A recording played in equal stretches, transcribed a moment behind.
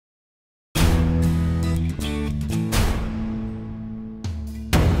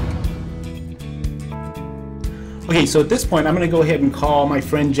Okay, so at this point, I'm going to go ahead and call my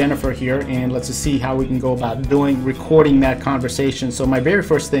friend Jennifer here, and let's just see how we can go about recording that conversation. So my very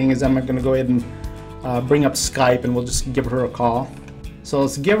first thing is I'm going to go ahead and bring up Skype, and we'll just give her a call. So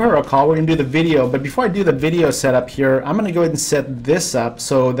let's give her a call. We're going to do the video, but before I do the video setup here, I'm going to go ahead and set this up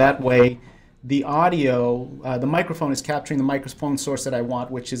so that way the audio, the microphone is capturing the microphone source that I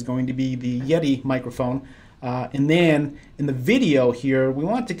want, which is going to be the Yeti microphone. And then in the video here, we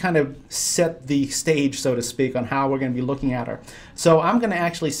want to kind of set the stage, so to speak, on how we're going to be looking at her. So I'm going to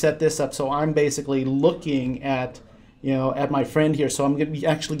actually set this up so I'm basically looking at, at my friend here. So I'm going to be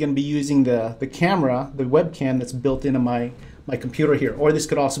actually going to be using the camera, the webcam that's built into my computer here. Or this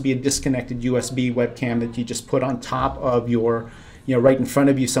could also be a disconnected USB webcam that you just put on top of your, right in front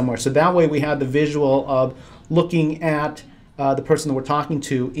of you somewhere. So that way we have the visual of looking at the person that we're talking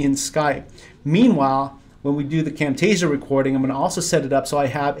to in Skype. Meanwhile, when we do the Camtasia recording, I'm going to also set it up so I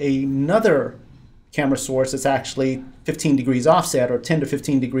have another camera source that's actually 15 degrees offset, or 10 to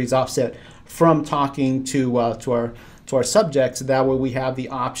 15 degrees offset from talking to our subjects. That way we have the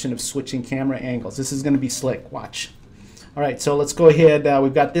option of switching camera angles. This is going to be slick. Watch. All right, so let's go ahead.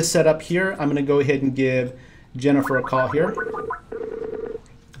 We've got this set up here. I'm going to go ahead and give Jennifer a call here.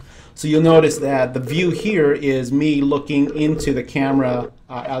 So you'll notice that the view here is me looking into the camera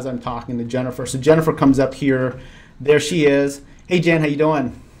as I'm talking to Jennifer. So Jennifer comes up here. There she is. Hey Jen, how you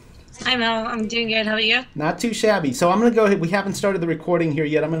doing? Hi Mel, I'm doing good. How are you? Not too shabby. So I'm going to go ahead. We haven't started the recording here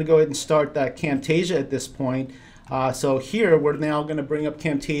yet. I'm going to go ahead and start Camtasia at this point. So here we're now going to bring up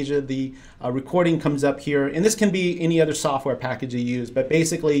Camtasia. The recording comes up here, and this can be any other software package you use, but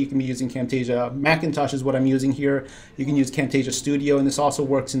basically you can be using Camtasia. Macintosh is what I'm using here. You can use Camtasia Studio, and this also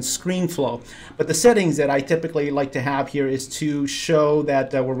works in ScreenFlow. But the settings that I typically like to have here is to show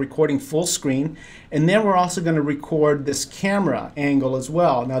that we're recording full screen, and then we're also going to record this camera angle as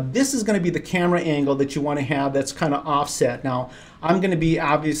well. Now this is going to be the camera angle that you want to have that's kind of offset. Now I'm going to be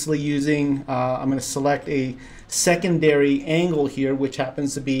obviously using, I'm going to select a secondary angle here, which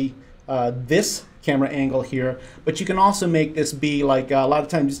happens to be this camera angle here, but you can also make this be like a lot of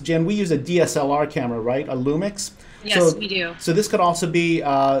times, Jen, we use a DSLR camera, right? A Lumix. Yes, we do. So this could also be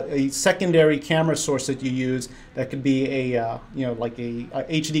a secondary camera source that you use. That could be a like a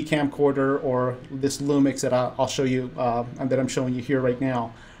HD camcorder, or this Lumix that I'll show you, that I'm showing you here right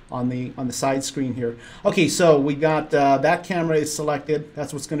now on the side screen here. Okay, so we got that camera is selected.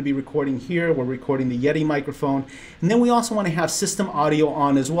 That's what's going to be recording here. We're recording the Yeti microphone, and then we also want to have system audio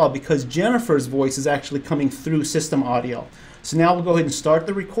on as well, because Jennifer's voice is actually coming through system audio. So now we'll go ahead and start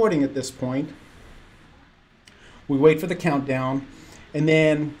the recording at this point. We wait for the countdown, and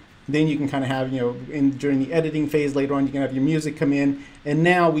then you can kind of have, during the editing phase later on, you can have your music come in, and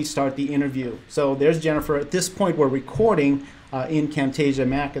now we start the interview. So there's Jennifer. At this point, we're recording in Camtasia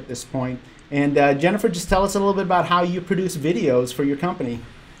Mac at this point. And Jennifer, just tell us a little bit about how you produce videos for your company.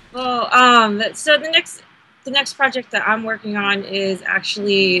 Well, so the next project that I'm working on is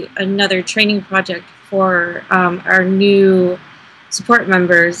actually another training project for our new support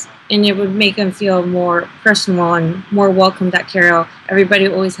members, and it would make them feel more personal and more welcomed at Aclaro. Everybody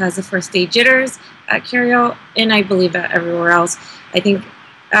always has the first day jitters at Aclaro, and I believe that everywhere else. I think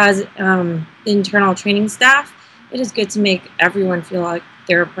as internal training staff, it is good to make everyone feel like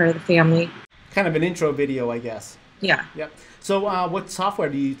they're a part of the family. Kind of an intro video, I guess. Yeah. Yep. So what software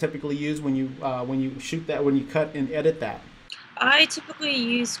do you typically use when you shoot that, when you cut and edit that? I typically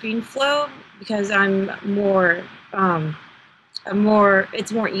use ScreenFlow because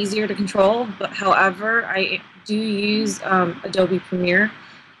it's more easier to control, but however, I do use Adobe Premiere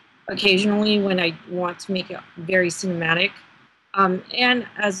occasionally when I want to make it very cinematic. And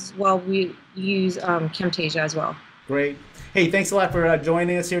as well, we use Camtasia as well. Great. Hey, thanks a lot for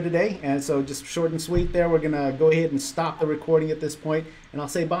joining us here today. And so just short and sweet there, we're going to go ahead and stop the recording at this point, and I'll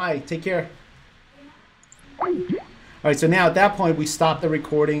say bye. Take care. All right, so now at that point, we stop the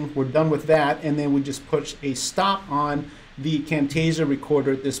recording. We're done with that, and then we just push a stop on the Camtasia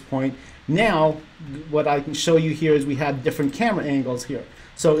recorder at this point. Now, what I can show you here is we have different camera angles here.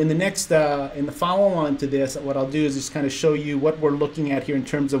 So in the next, in the follow-on to this, what I'll do is just kind of show you what we're looking at here in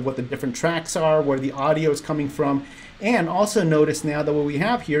terms of what the different tracks are, where the audio is coming from, and also notice now that what we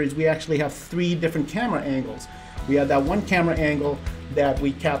have here is we actually have 3 different camera angles. We have that one camera angle that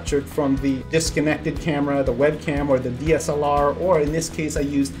we captured from the disconnected camera, the webcam, or the DSLR, or in this case I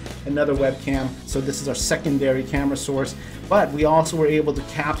used another webcam, so this is our secondary camera source. But we also were able to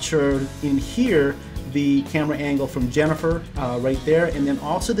capture in here the camera angle from Jennifer right there, and then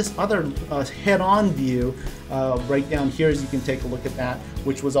also this other head-on view right down here, as you can take a look at that,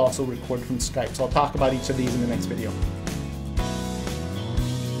 which was also recorded from Skype. So I'll talk about each of these in the next video.